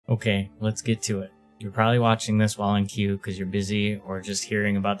Okay, let's get to it. You're probably watching this while in queue because you're busy or just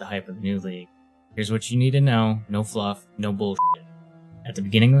hearing about the hype of the new league. Here's what you need to know, no fluff, no bullshit. At the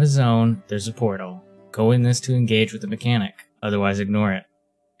beginning of a zone, there's a portal. Go in this to engage with the mechanic, otherwise ignore it.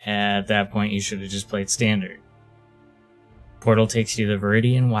 At that point, you should have just played standard. Portal takes you to the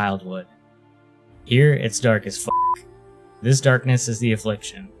Viridian Wildwood. Here, it's dark as fuck. This darkness is the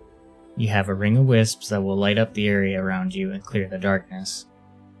Affliction. You have a ring of wisps that will light up the area around you and clear the darkness.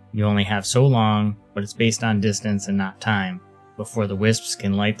 You only have so long, but it's based on distance and not time, before the wisps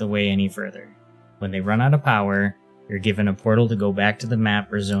can light the way any further. When they run out of power, you're given a portal to go back to the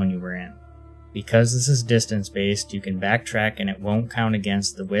map or zone you were in. Because this is distance based, you can backtrack and it won't count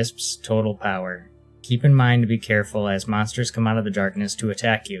against the wisp's total power. Keep in mind to be careful as monsters come out of the darkness to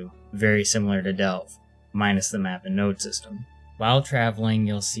attack you, very similar to Delve, minus the map and node system. While traveling,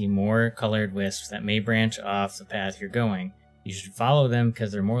 you'll see more colored wisps that may branch off the path you're going. You should follow them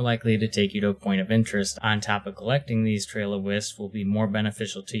because they're more likely to take you to a point of interest. On top of collecting these trail of wisps will be more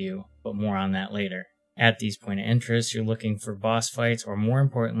beneficial to you, but more on that later. At these point of interest, you're looking for boss fights or more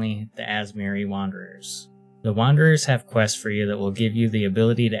importantly, the Azmiri Wanderers. The Wanderers have quests for you that will give you the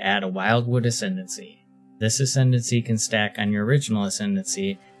ability to add a Wildwood Ascendancy. This Ascendancy can stack on your original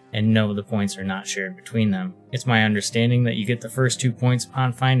Ascendancy, and no, the points are not shared between them. It's my understanding that you get the first 2 points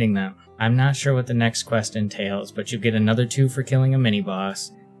upon finding them. I'm not sure what the next quest entails, but you get another 2 for killing a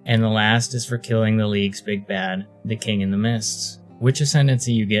mini-boss, and the last is for killing the League's big bad, the King in the Mists. Which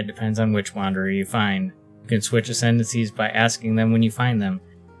Ascendancy you get depends on which Wanderer you find. You can switch Ascendancies by asking them when you find them,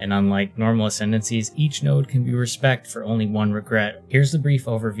 and unlike normal Ascendancies, each node can be respect for only 1 regret. Here's the brief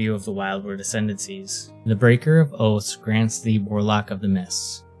overview of the Wildwood Ascendancies. The Breaker of Oaths grants the Warlock of the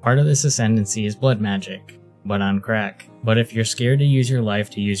Mists. Part of this Ascendancy is blood magic, but on crack. But if you're scared to use your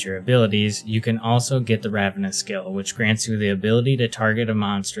life to use your abilities, you can also get the Ravenous skill, which grants you the ability to target a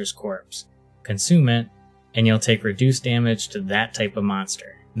monster's corpse. Consume it, and you'll take reduced damage to that type of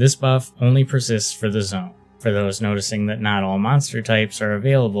monster. This buff only persists for the zone. For those noticing that not all monster types are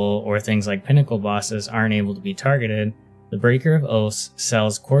available or things like pinnacle bosses aren't able to be targeted, the Breaker of Oaths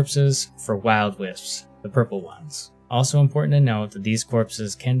sells corpses for wild wisps, the purple ones. Also important to note that these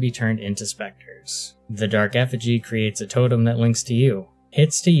corpses can be turned into specters. The Dark Effigy creates a totem that links to you.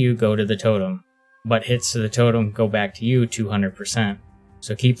 Hits to you go to the totem, but hits to the totem go back to you 200%.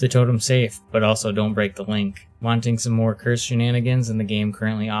 So keep the totem safe, but also don't break the link. Wanting some more curse shenanigans than the game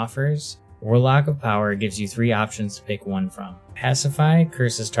currently offers? Warlock of Power gives you 3 options to pick one from. Pacify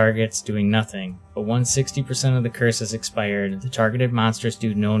curses targets doing nothing, but once 60% of the curse is expired, the targeted monsters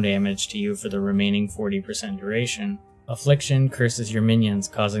do no damage to you for the remaining 40% duration. Affliction curses your minions,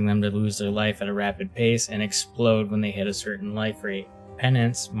 causing them to lose their life at a rapid pace and explode when they hit a certain life rate.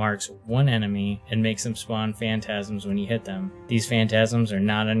 Penance marks one enemy and makes them spawn phantasms when you hit them. These phantasms are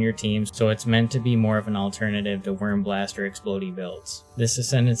not on your team, so it's meant to be more of an alternative to Worm Blast or Explodey builds. This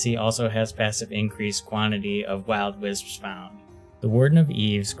Ascendancy also has passive increased quantity of wild wisps found. The Warden of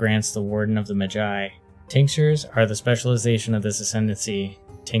Eves grants the Warden of the Maji. Tinctures are the specialization of this Ascendancy.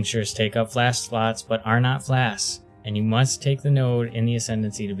 Tinctures take up flash slots but are not flasks, and you must take the node in the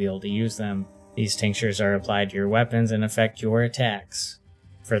Ascendancy to be able to use them. These tinctures are applied to your weapons and affect your attacks.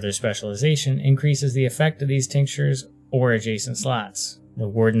 Further specialization increases the effect of these tinctures or adjacent slots. The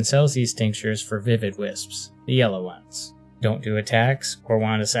Warden sells these tinctures for Vivid Wisps, the yellow ones. Don't do attacks or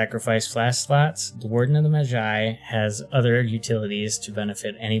want to sacrifice flash slots? The Warden of the Maji has other utilities to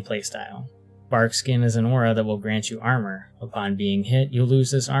benefit any playstyle. Bark Skin is an aura that will grant you armor. Upon being hit, you'll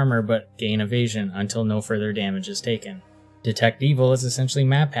lose this armor but gain evasion until no further damage is taken. Detect Evil is essentially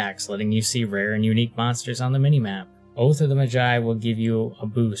map hacks, letting you see rare and unique monsters on the minimap. Oath of the Maji will give you a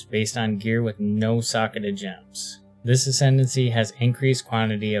boost based on gear with no socketed gems. This Ascendancy has increased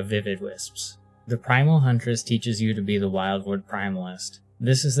quantity of Vivid Wisps. The Primal Huntress teaches you to be the Wildwood Primalist.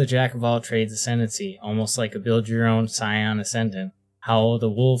 This is the Jack of all trades Ascendancy, almost like a build your own Scion Ascendant. Howl the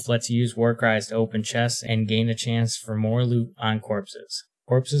Wolf lets you use war cries to open chests and gain a chance for more loot on corpses.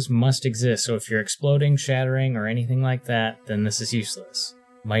 Corpses must exist, so if you're exploding, shattering, or anything like that, then this is useless.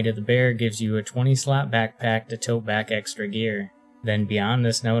 Might of the Bear gives you a 20-slot backpack to tote back extra gear. Then beyond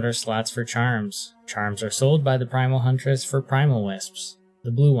this node are slots for charms. Charms are sold by the Primal Huntress for Primal Wisps,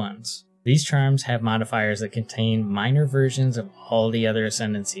 the blue ones. These charms have modifiers that contain minor versions of all the other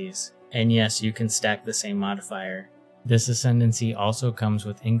Ascendancies, and yes, you can stack the same modifier. This Ascendancy also comes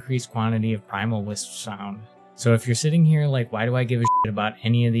with increased quantity of Primal Wisps found. So if you're sitting here like, why do I give a shit about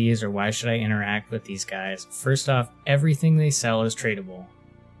any of these or why should I interact with these guys? First off, everything they sell is tradable.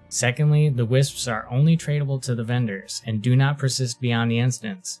 Secondly, the wisps are only tradable to the vendors and do not persist beyond the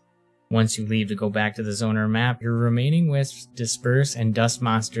instance. Once you leave to go back to the zone or map, your remaining wisps disperse and dust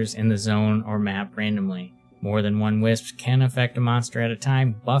monsters in the zone or map randomly. More than one wisp can affect a monster at a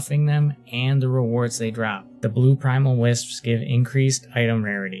time, buffing them and the rewards they drop. The blue primal wisps give increased item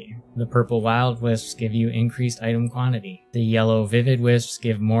rarity. The purple wild wisps give you increased item quantity. The yellow vivid wisps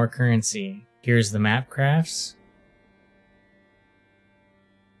give more currency. Here's the map crafts.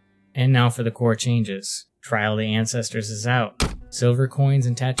 And now for the core changes. Trial of the Ancestors is out. Silver coins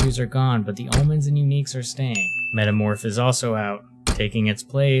and tattoos are gone, but the omens and uniques are staying. Metamorph is also out. Taking its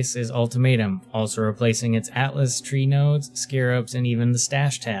place is Ultimatum, also replacing its Atlas, tree nodes, scarabs, and even the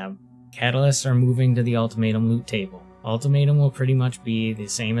stash tab. Catalysts are moving to the Ultimatum loot table. Ultimatum will pretty much be the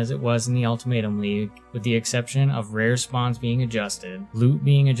same as it was in the Ultimatum League, with the exception of rare spawns being adjusted, loot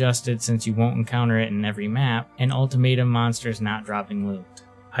being adjusted since you won't encounter it in every map, and Ultimatum monsters not dropping loot.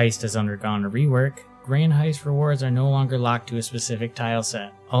 Heist has undergone a rework. Grand Heist rewards are no longer locked to a specific tile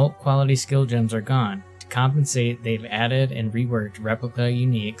set. Alt quality skill gems are gone. To compensate, they've added and reworked replica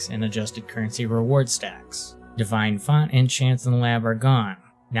uniques and adjusted currency reward stacks. Divine font and chants in the lab are gone.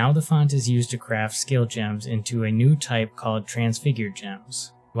 Now the font is used to craft skill gems into a new type called Transfigured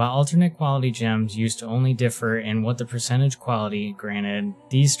gems. While alternate quality gems used to only differ in what the percentage quality granted,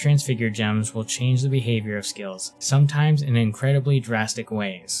 these Transfigured gems will change the behavior of skills, sometimes in incredibly drastic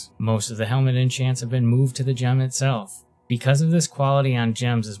ways. Most of the helmet enchants have been moved to the gem itself. Because of this, quality on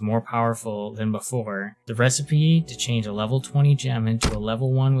gems is more powerful than before. The recipe to change a level 20 gem into a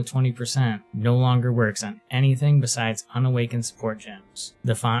level 1 with 20% no longer works on anything besides unawakened support gems.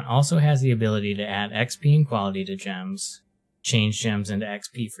 The font also has the ability to add XP and quality to gems, change gems into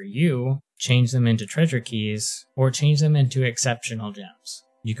XP for you, change them into treasure keys, or change them into exceptional gems.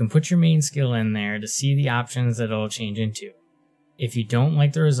 You can put your main skill in there to see the options that it'll change into. If you don't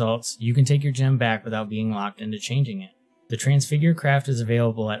like the results, you can take your gem back without being locked into changing it. The Transfigure craft is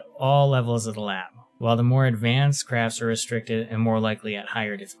available at all levels of the lab, while the more advanced crafts are restricted and more likely at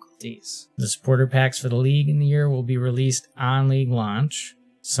higher difficulties. The supporter packs for the League in the year will be released on League launch.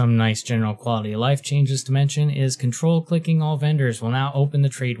 Some nice general quality of life changes to mention is control-clicking all vendors will now open the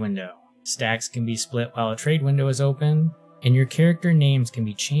trade window. Stacks can be split while a trade window is open, and your character names can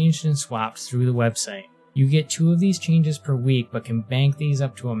be changed and swapped through the website. You get 2 of these changes per week but can bank these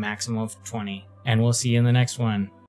up to a maximum of 20. And we'll see you in the next one.